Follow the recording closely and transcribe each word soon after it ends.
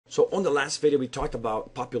So on the last video, we talked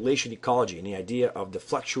about population ecology and the idea of the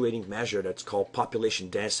fluctuating measure that's called population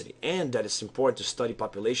density, and that it's important to study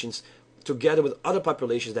populations together with other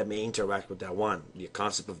populations that may interact with that one, the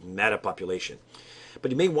concept of meta-population.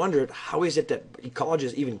 But you may wonder, how is it that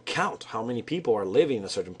ecologists even count how many people are living in a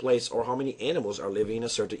certain place or how many animals are living in a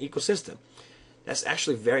certain ecosystem? That's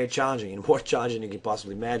actually very challenging, and more challenging than you can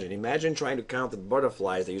possibly imagine. Imagine trying to count the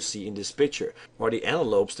butterflies that you see in this picture, or the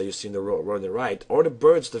antelopes that you see in the road on the right, or the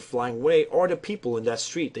birds that are flying away, or the people in that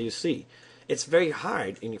street that you see. It's very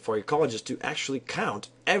hard for ecologists to actually count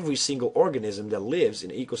every single organism that lives in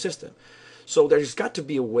an ecosystem. So there's got to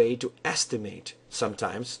be a way to estimate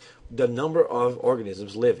sometimes the number of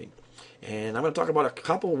organisms living. And I'm going to talk about a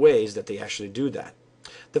couple ways that they actually do that.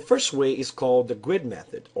 The first way is called the grid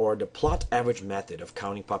method, or the plot average method of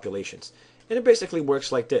counting populations. And it basically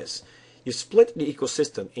works like this. You split the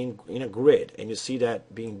ecosystem in a grid, and you see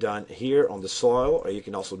that being done here on the soil, or you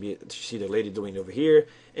can also see the lady doing it over here,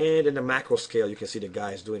 and in the macro scale you can see the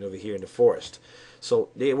guys doing it over here in the forest. So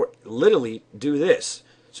they will literally do this.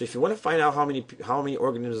 So if you want to find out how many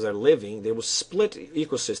organisms are living, they will split the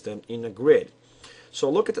ecosystem in a grid. So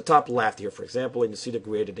look at the top left here, for example, and you see the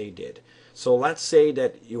grid that they did. So let's say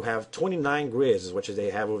that you have 29 grids, which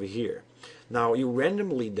they have over here. Now you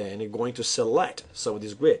randomly then are going to select some of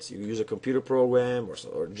these grids. You use a computer program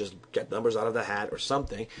or just get numbers out of the hat or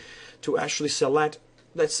something to actually select,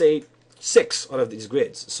 let's say, 6 out of these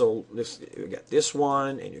grids. So you get this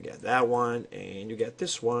one, and you get that one, and you get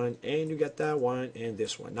this one, and you get that one, and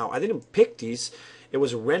this one. Now I didn't pick these. It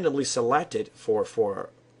was randomly selected for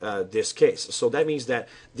this case. So that means that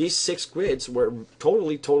these 6 grids were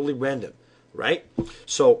totally random, right?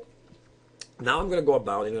 So now I'm going to go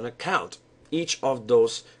about and I'm going to count each of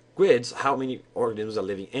those grids, how many organisms are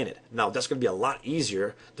living in it. Now that's going to be a lot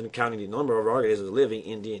easier than counting the number of organisms living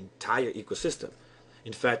in the entire ecosystem.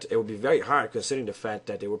 In fact, it would be very hard considering the fact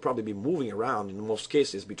that they will probably be moving around in most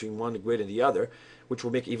cases between one grid and the other, which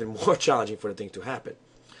will make it even more challenging for the thing to happen.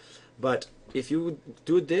 But if you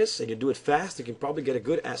do this and you do it fast, you can probably get a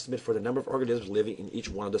good estimate for the number of organisms living in each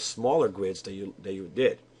one of the smaller grids that you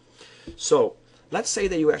did. So let's say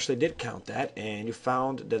that you actually did count that, and you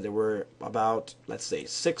found that there were about, let's say,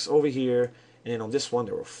 6 over here, and then on this one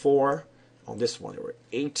there were 4, on this one there were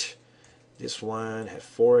 8, this one had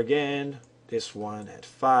 4 again, this one had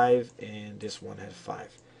 5, and this one had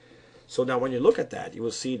 5. So now when you look at that, you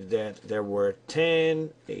will see that there were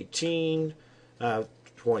 10, 18,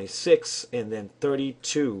 26, and then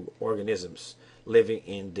 32 organisms living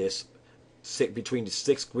in this between the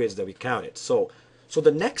 6 grids that we counted. So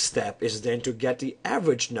the next step is then to get the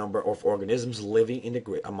average number of organisms living in the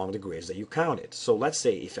grid among the grids that you counted. So let's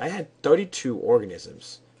say if I had 32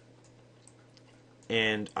 organisms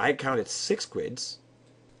and I counted 6 grids,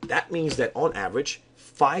 that means that on average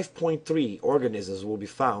 5.3 organisms will be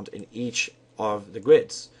found in each of the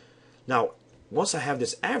grids. Now once I have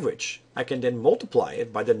this average, I can then multiply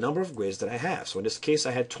it by the number of grids that I have. So in this case,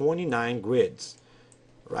 I had 29 grids,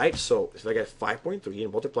 right? So if I get 5.3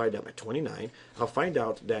 and multiply that by 29, I'll find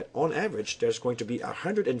out that on average, there's going to be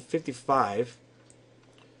 155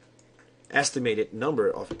 estimated number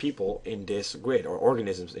of people in this grid, or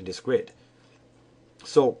organisms in this grid.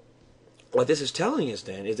 So what this is telling us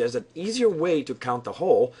then is there's an easier way to count the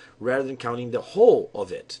whole rather than counting the whole of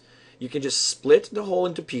it. You can just split the whole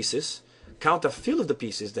into pieces, count a few of the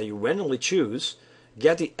pieces that you randomly choose,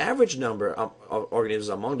 get the average number of organisms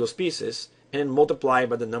among those pieces, and then multiply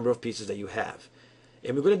by the number of pieces that you have.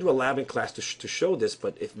 And we're going to do a lab in class to show this,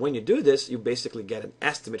 but when you do this, you basically get an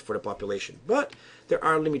estimate for the population. But there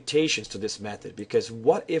are limitations to this method, because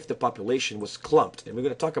what if the population was clumped? And we're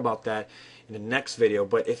going to talk about that in the next video.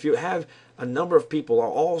 But if you have a number of people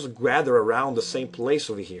all gather around the same place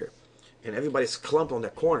over here, and everybody's clumped on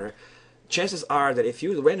that corner, chances are that if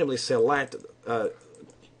you randomly select the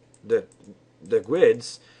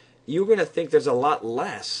grids, you're going to think there's a lot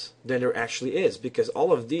less than there actually is, because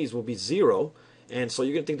all of these will be 0, and so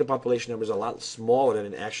you're going to think the population number is a lot smaller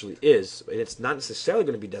than it actually is. And it's not necessarily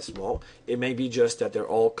going to be that small. It may be just that they're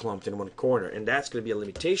all clumped in one corner, and that's going to be a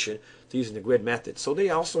limitation to using the grid method. So they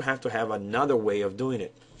also have to have another way of doing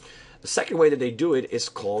it. The second way that they do it is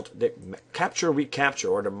called the Capture-Recapture,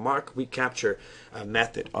 or the Mark-Recapture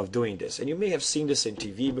method of doing this. And you may have seen this in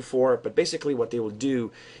TV before, but basically what they will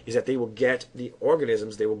do is that they will get the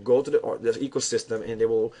organisms, they will go to the ecosystem, and they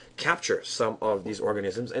will capture some of these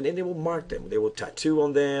organisms, and then they will mark them. They will tattoo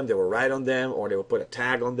on them, they will write on them, or they will put a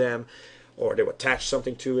tag on them, or they will attach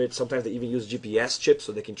something to it. Sometimes they even use GPS chips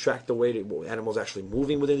so they can track the way the animals are actually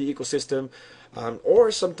moving within the ecosystem.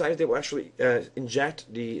 Or sometimes they will actually inject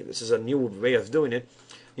this is a new way of doing it,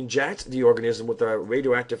 inject the organism with a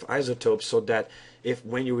radioactive isotope so that if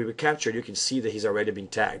when you recapture, you can see that he's already been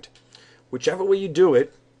tagged. Whichever way you do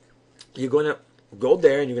it, you're going to go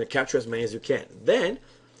there and you're going to capture as many as you can. Then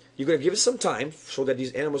you're going to give it some time so that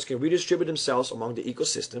these animals can redistribute themselves among the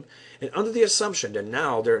ecosystem, and under the assumption that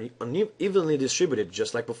now they're evenly distributed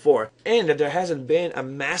just like before, and that there hasn't been a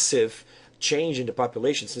massive change in the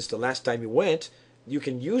population since the last time you went, you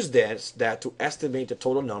can use that to estimate the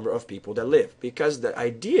total number of people that live. Because the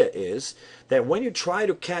idea is that when you try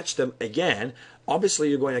to catch them again, obviously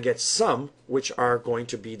you're going to get some which are going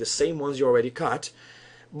to be the same ones you already caught,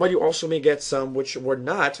 but you also may get some which were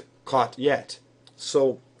not caught yet.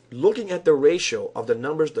 So looking at the ratio of the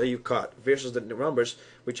numbers that you caught versus the numbers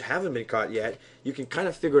which haven't been caught yet, you can kind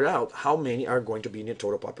of figure out how many are going to be in the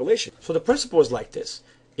total population. So the principle is like this.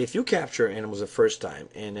 If you capture animals the first time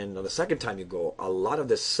and then the second time you go, a lot of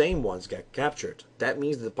the same ones get captured. That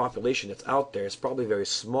means that the population that's out there is probably very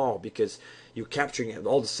small because you're capturing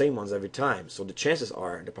all the same ones every time. So the chances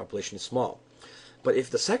are the population is small. But if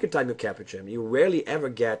the second time you capture them, you rarely ever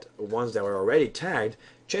get ones that are already tagged,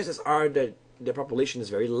 chances are that the population is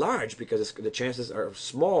very large because the chances are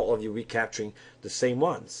small of you recapturing the same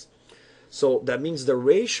ones. So that means the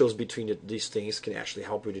ratios between these things can actually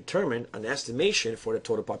help you determine an estimation for the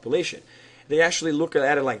total population. They actually look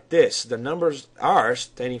at it like this. The numbers are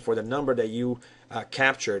standing for the number that you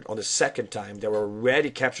captured on the second time that were already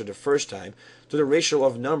captured the first time to the ratio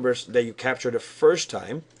of numbers that you captured the first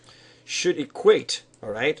time should equate,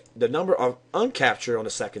 all right, the number of uncaptured on the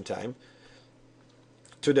second time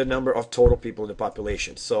to the number of total people in the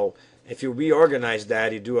population. So if you reorganize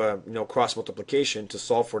that, you do a cross multiplication to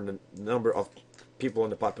solve for the number of people in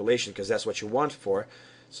the population because that's what you want for.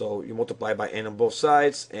 So you multiply by n on both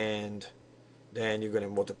sides, and then you're going to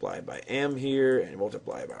multiply by m here and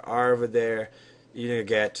multiply by r over there. You're going to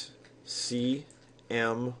get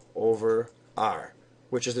cm over r,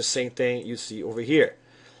 which is the same thing you see over here.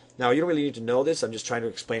 Now, you don't really need to know this. I'm just trying to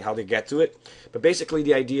explain how they get to it. But basically,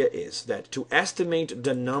 the idea is that to estimate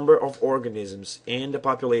the number of organisms in the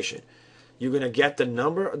population, you're going to get the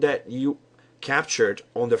number that you captured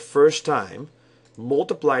on the first time,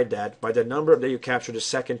 multiply that by the number that you captured the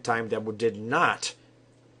second time that did not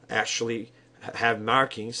actually have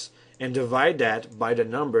markings, and divide that by the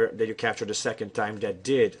number that you captured the second time that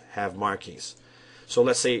did have markings. So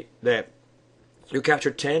let's say that you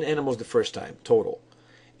captured 10 animals the first time, total.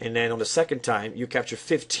 And then on the second time, you capture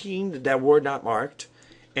 15 that were not marked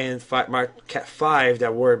and 5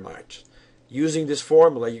 that were marked. Using this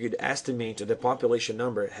formula, you could estimate that the population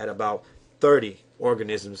number had about 30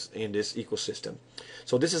 organisms in this ecosystem.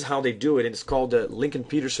 So this is how they do it, and it's called the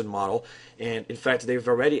Lincoln-Peterson model. And in fact, they've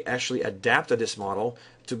already actually adapted this model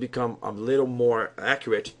to become a little more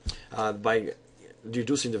accurate by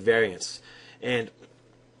reducing the variance. And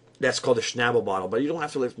that's called the Schnabel model, but you don't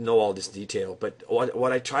have to know all this detail. But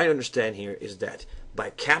what I try to understand here is that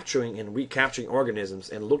by capturing and recapturing organisms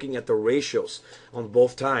and looking at the ratios on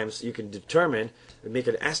both times, you can determine and make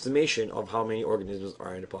an estimation of how many organisms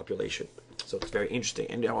are in the population. So it's very interesting.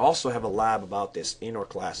 And they'll also have a lab about this in our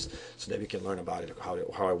class so that we can learn about it,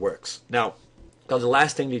 how it works. Now, the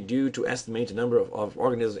last thing they do to estimate the number of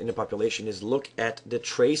organisms in the population is look at the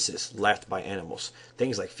traces left by animals.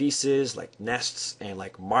 Things like feces, like nests, and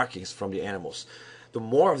like markings from the animals. The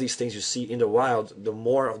more of these things you see in the wild, the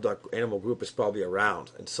more of the animal group is probably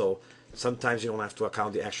around. And so sometimes you don't have to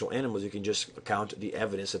account the actual animals, you can just account the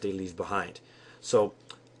evidence that they leave behind. So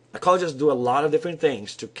ecologists do a lot of different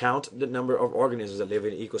things to count the number of organisms that live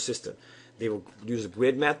in an ecosystem. They will use the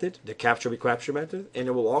grid method, the capture-recapture method, and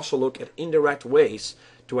they will also look at indirect ways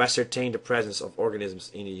to ascertain the presence of organisms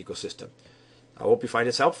in the ecosystem. I hope you find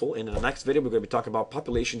this helpful. In the next video, we're going to be talking about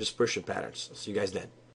population dispersion patterns. See you guys then.